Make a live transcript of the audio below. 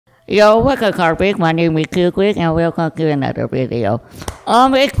Yo, what's up, Carpet? My name is Kyublitz, and welcome to another video.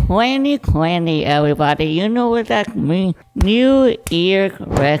 It's 2020, everybody. You know what that means? New Year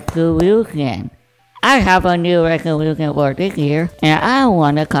resolution. I have a new resolution for this year, and I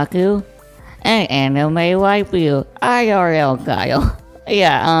want to talk to an anime waifu, IRL Kyle.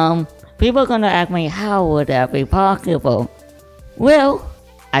 Yeah, people gonna ask me how would that be possible? Well,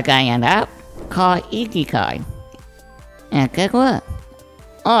 I got an app called Isekai. And guess what?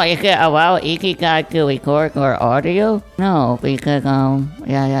 Oh, is it allow Isekai to record or audio? No, because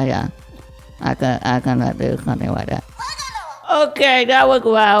yeah. I gonna do something like that. Okay, that was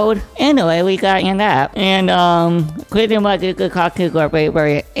loud. Anyway, we got an app, and pretty much you could talk to your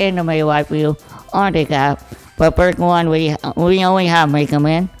favorite anime waifu on this app. But first one, we only have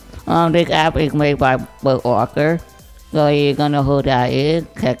Megumin. This app is made by Book Walker. So you're gonna who that is,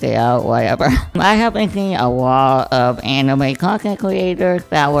 check it out, whatever. I have been seeing a lot of anime content creators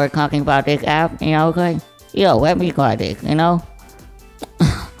that were talking about this app, you know, okay? Yo, let me try this, you know?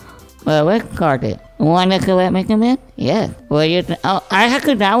 Well, let's start it. Wanna select Megumin? Yes. Well, I have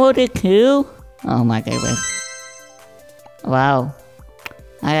to download it too? Oh my goodness. Wow.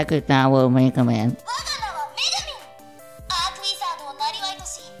 I have to download Megumin.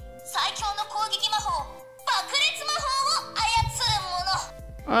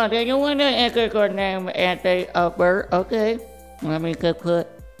 Oh, do you want to enter your name and date of birth? Okay. Let me just put.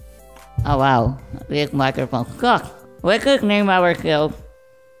 Oh wow, this microphone sucks. Let's just name ourselves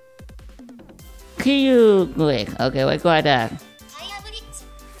Kyublitz. Okay, let's try that.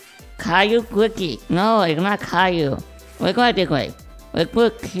 Kyublitz. No, it's not Kyu. Let's try it this way. Let's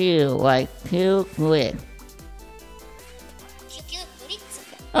put Q, like Kyublitz.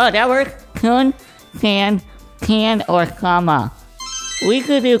 Oh, that works. Kun, can, or comma. We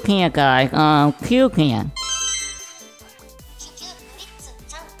could do can, guys. Q can.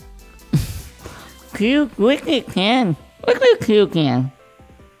 Q, we could can. We could Q can.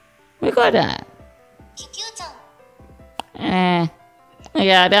 We got that.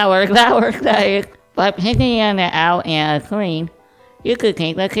 Yeah, that works. By picking it out and a screen, you could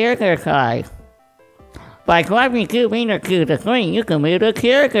change the character size. By swiping Q finger to the screen, you can move the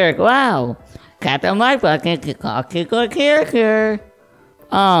character. Wow. Tap the mic button to talk to the character.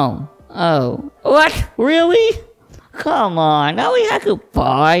 Oh, what? Really? Come on, now we have to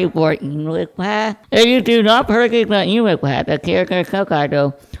buy for English class. If you do not purchase the English class, the character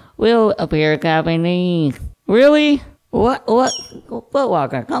subtitle will appear Japanese. Really? What?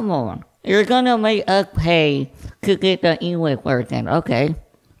 Footwalker, come on. You're gonna make us pay to get the English version, okay?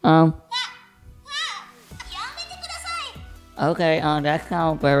 Okay, that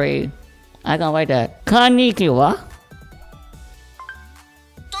sounds very... I don't like that. Konnichiwa?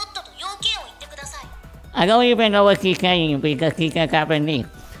 I don't even know what she's saying because she's in Japanese.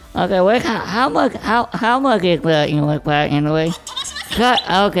 Okay, wait, how much is the English class anyway?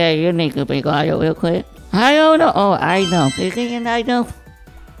 Okay, you need to be quiet real quick. I don't know. Oh, I know. Is it an item?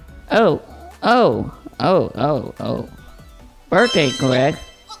 Oh. Birthday correct.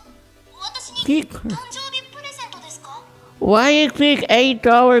 Why is this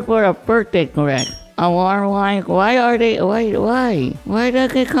 $8 for a birthday correct? Why are they? Why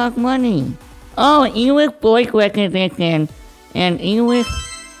does it cost money? Oh, English voice recognition and English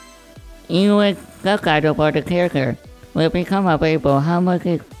subtitle for the character will become available. How much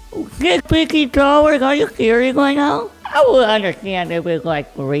is $50? Are you serious right now? I would understand if it was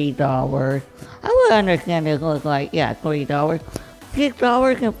like $3. I would understand if it was like, yeah, $3.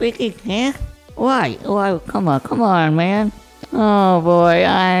 $6.50? Why? Come on, man. Oh boy,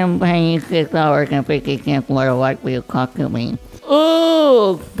 I'm paying $6.50 for a white wheel cost to me.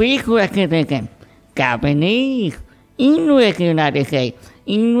 Oh, speech recognition. Japanese, English United States,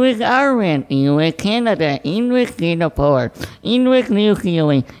 English Ireland, English Canada, English Singapore, English New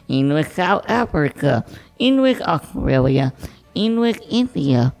Zealand, English South Africa, English Australia, English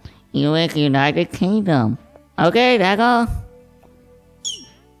India, English United Kingdom. Okay, that's all.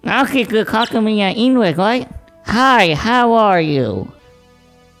 Now she could talk to me in English, right? Hi, how are you?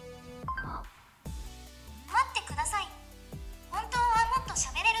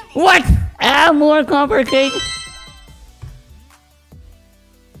 What? More complicated?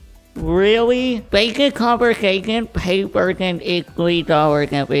 Really? Basic conversation paper than is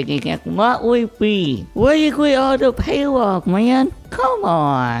 $3.50. What would be? Where you get all the paywall, man? Come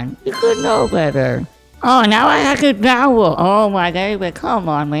on, you could know better. Oh, now I have to download. Oh my god, but come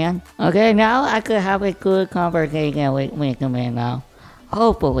on, man. Okay, now I could have a good conversation with Megumin now.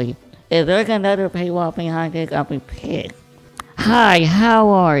 Hopefully. If there's another paywall behind this, I'll be pissed. Hi, how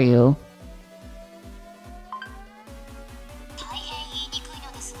are you?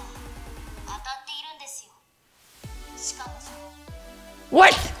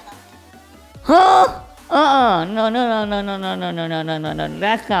 What? Huh? No, no, no, no, no, no, no, no, no, no, no, no.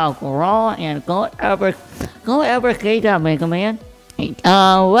 That sounds wrong and don't ever say that, Megumin.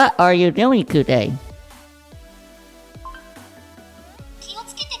 What are you doing today?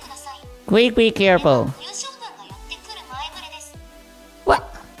 Please be careful. What?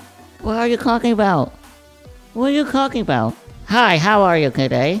 What are you talking about? What are you talking about? Hi, how are you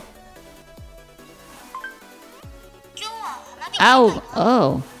today? Ow,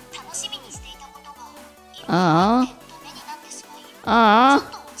 oh.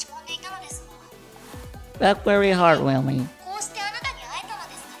 That's very heartwarming.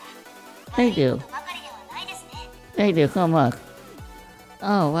 Thank you. Thank you so much.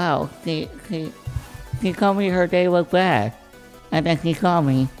 Oh wow, she told me her day was bad. And then she called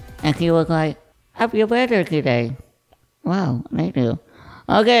me and she was like, I feel better today. Wow, thank you.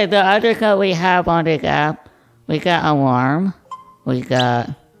 Okay, the other code we have on this app, we got alarm. We do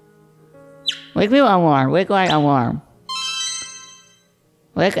alarm, we got alarm.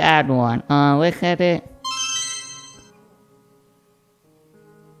 Let's add one. Let's set it.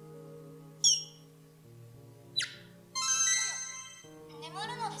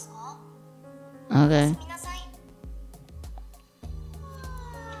 Okay.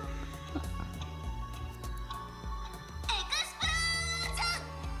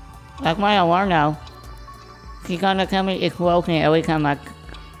 That's my alarm now. She's gonna tell me explosion every time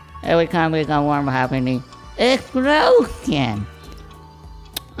it's alarm happening. Explosion!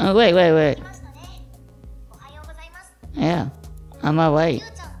 Oh, wait. Yeah, I'm awake.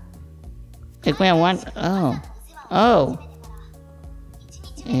 It's been one. Oh.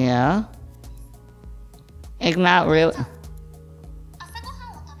 Yeah. It's not real.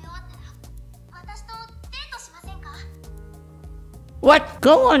 What?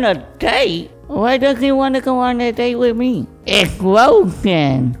 Go on a date? Why does he want to go on a date with me?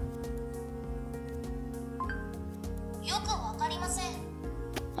 Explosion!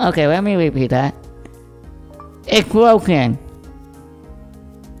 Okay, let me repeat that. Explosion!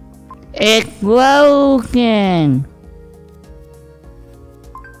 Explosion!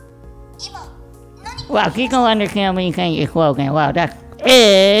 Wow, he don't understand me saying explosion. Wow, that's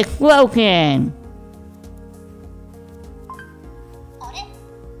explosion!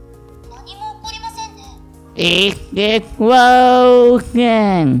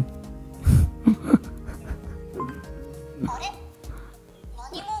 Explosion!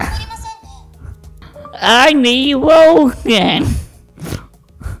 I need lotion!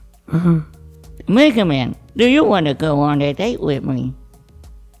 Megumin, do you want to go on a date with me?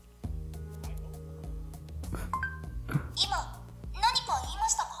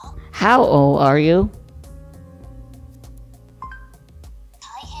 How old are you?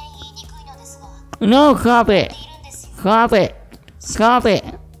 No, stop it! Stop it! Stop it!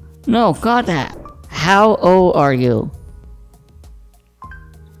 No, stop that! How old are you?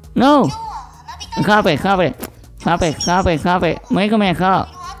 No! Stop it! Stop it! Stop it! Stop it! Stop it! Megumin, stop!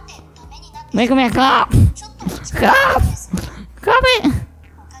 Megumin, stop! Stop! Stop it!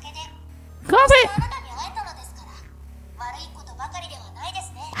 Stop it!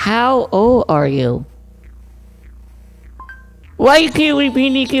 How old are you? Why you keep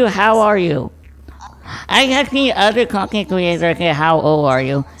repeating to how are you? I have seen other content creators say how old are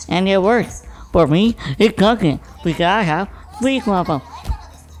you, and it works. For me, it's content because I have three problems.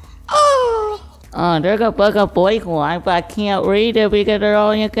 Oh, there's a bunch of voice lines, but I can't read it because they're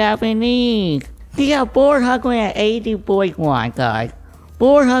all in Japanese. They have 480 voice lines, guys.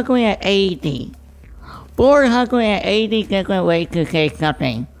 480. 480 different ways to say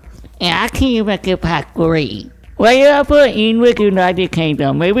something. And I can't even get past 3. Well, if I put English United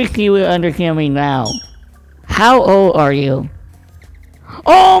Kingdom, maybe she will understand me now. How old are you?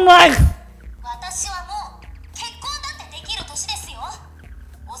 Oh my!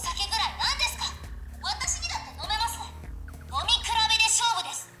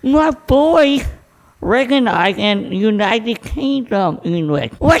 My boy recognized in United Kingdom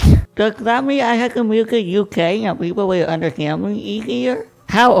English. What? Does that mean I have to move to UK and people will understand me easier?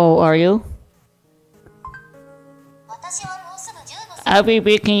 How old are you? I'll be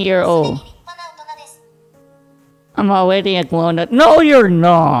 15 years old. I'm already a grown up. No, you're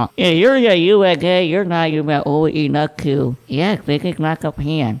not. Yeah, you're a USA. You're not even old enough to. Yes, this is not a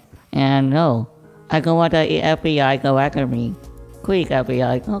plan. And no, I don't want the FBI go after me. Please,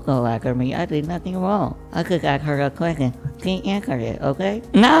 FBI, don't go after me. I did nothing wrong. I could ask her a question. She answered it, okay?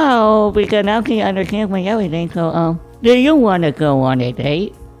 No, because now she understands me everything. So, do you want to go on a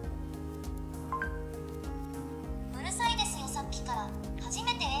date?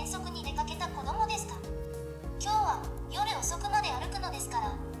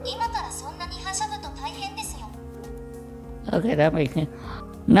 Okay, that makes sense.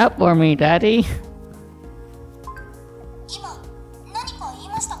 Not for me, Daddy. 今何か言い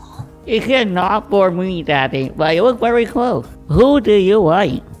ましたか？ You said not for me, Daddy, but you look very close. Who do you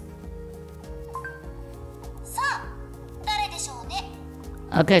like? さあ、誰でしょうね。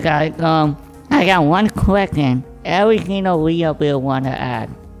 Okay, guys, I got one question. Every single Leo will want to ask.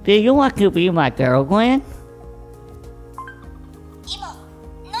 Do you want to be my girlfriend? 今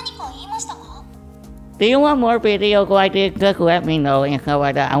何か言いましたか？ Do you want more videos like this? Just let me know and stuff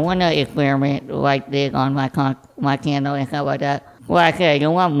like that. I want to experiment like this on my channel and stuff like that. Like I said,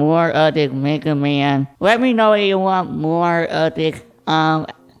 you want more of this Megumin. Let me know if you want more of this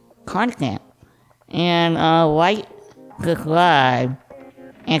content. And like, subscribe,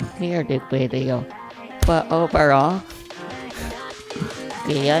 and share this video. But overall,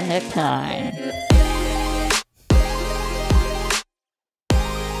 see you next time.